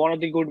 and one of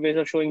the good ways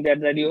of showing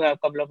that you have a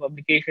couple of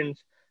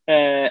publications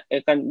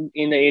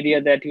in the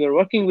area that you are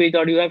working with,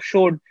 or you have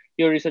showed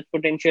your research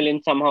potential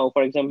in somehow,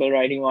 for example,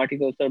 writing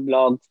articles or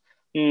blogs,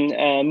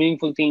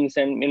 meaningful things,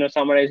 and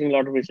summarizing a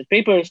lot of research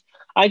papers.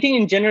 I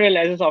think in general,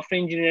 as a software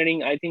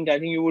engineering, I think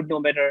you would know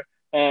better,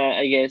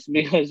 I guess,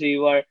 because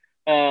you are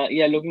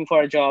looking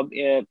for a job,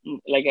 as an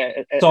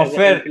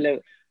Software entry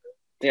level.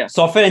 Yeah,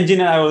 software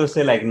engineer, I will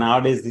say, like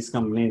nowadays these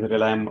companies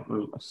rely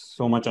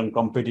so much on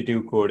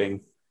competitive coding.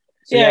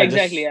 So yeah, yeah,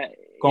 exactly. just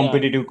Yeah,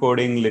 competitive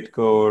coding, lit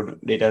code,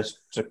 data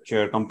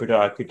structure, computer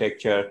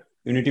architecture.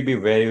 You need to be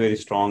very, very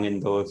strong in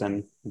those.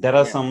 And there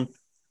are yeah, some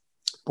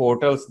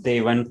portals, they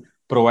even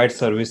provide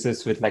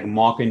services with like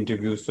mock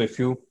interviews. So if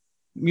you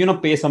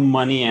pay some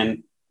money,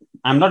 and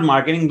I'm not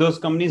marketing those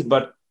companies,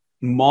 but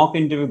mock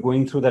interview,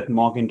 going through that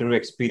mock interview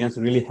experience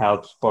really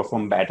helps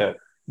perform better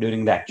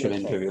during the actual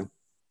that's right. interview.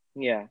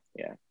 Yeah,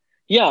 yeah,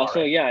 yeah. All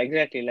So right. yeah,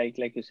 exactly.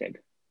 Like you said.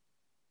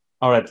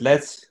 All right,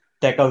 let's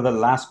tackle the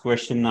last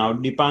question now.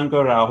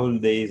 Dipankar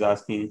Rahul Dey is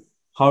asking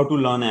how to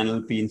learn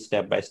NLP in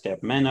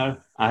step-by-step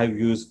manner. I have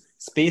used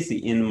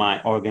Spacey in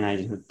my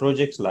organizational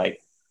projects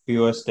like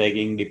POS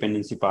tagging,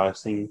 dependency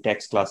parsing,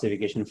 text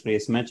classification,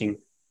 phrase matching.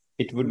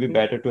 It would be Mhm.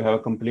 better to have a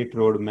complete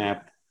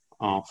roadmap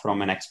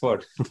from an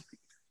expert.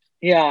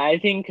 Yeah, I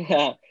think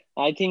that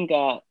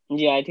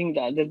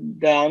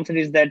the answer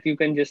is that you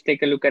can just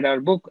take a look at our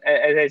book.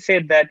 As I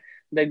said, that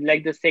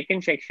like the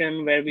second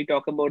section where we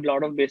talk about a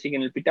lot of basic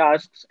NLP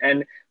tasks,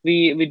 and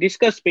we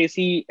discuss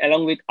Spacey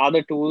along with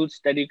other tools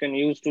that you can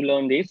use to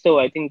learn this. So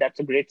I think that's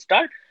a great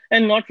start.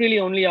 And not really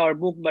only our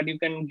book, but you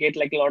can get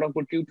like a lot of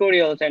good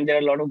tutorials, and there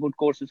are a lot of good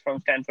courses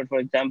from Stanford, for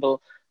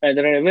example, that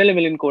are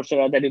available in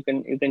Coursera that you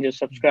can just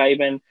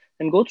subscribe and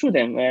go through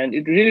them. And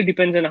it really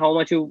depends on how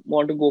much you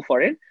want to go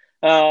for it.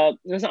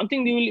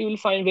 Something you will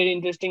find very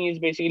interesting is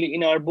basically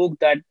in our book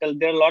that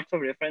there are lots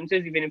of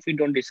references, even if we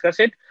don't discuss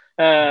it,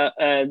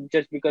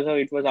 just because of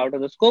it was out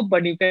of the scope.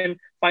 But you can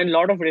find a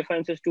lot of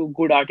references to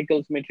good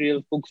articles,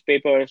 materials, books,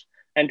 papers,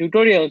 and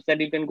tutorials that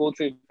you can go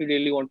through if you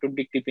really want to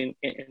dig deep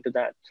into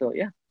that. So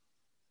yeah.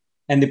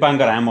 And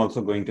Dipankar, I'm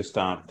also going to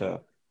start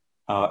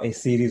a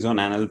series on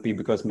NLP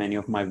because many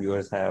of my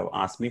viewers have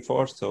asked me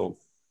for. So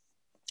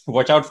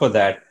watch out for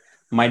that.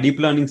 My deep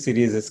learning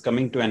series is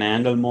coming to an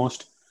end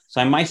almost. So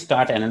I might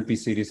start NLP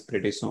series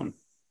pretty soon.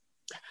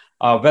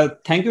 Well,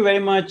 thank you very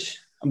much,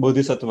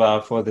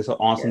 Bodhisattva, for this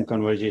awesome Yeah.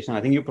 conversation.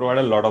 I think you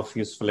provided a lot of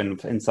useful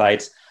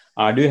insights.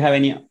 Do you have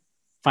any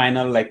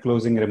final, like,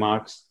 closing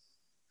remarks?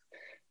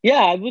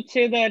 Yeah, I would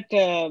say that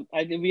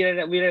I think we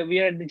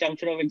are at the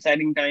juncture of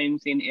exciting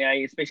times in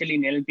AI, especially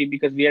in NLP,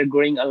 because we are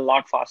growing a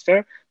lot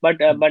faster.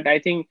 But I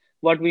think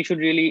what we should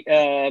really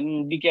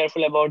be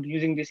careful about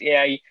using this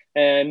AI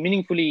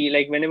meaningfully,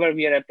 like whenever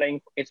we are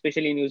applying,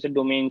 especially in user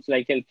domains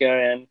like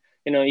healthcare and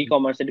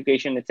e-commerce,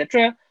 education,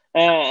 etc.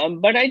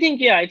 But I think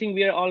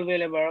we are all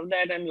well aware of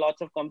that, and lots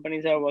of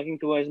companies are working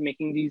towards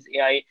making these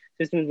AI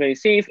systems very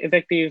safe,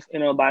 effective,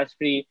 bias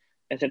free,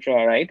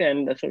 etc. Right,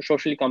 and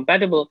socially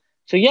compatible.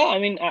 So yeah, I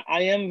mean,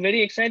 I am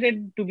very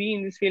excited to be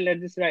in this field at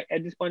this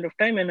point of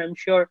time, and I'm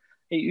sure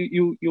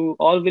you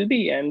all will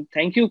be. And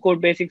thank you,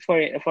 Code Basics,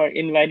 for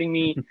inviting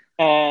me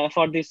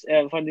for this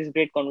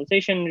great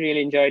conversation.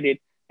 Really enjoyed it,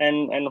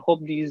 and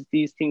hope these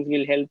things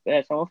will help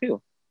some of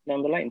you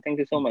down the line. Thank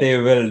you so They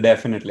much. will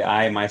definitely.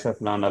 I myself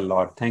learned a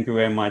lot. Thank you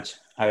very much.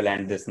 I will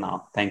end this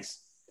now.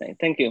 Thanks.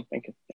 Thank you. Thank you.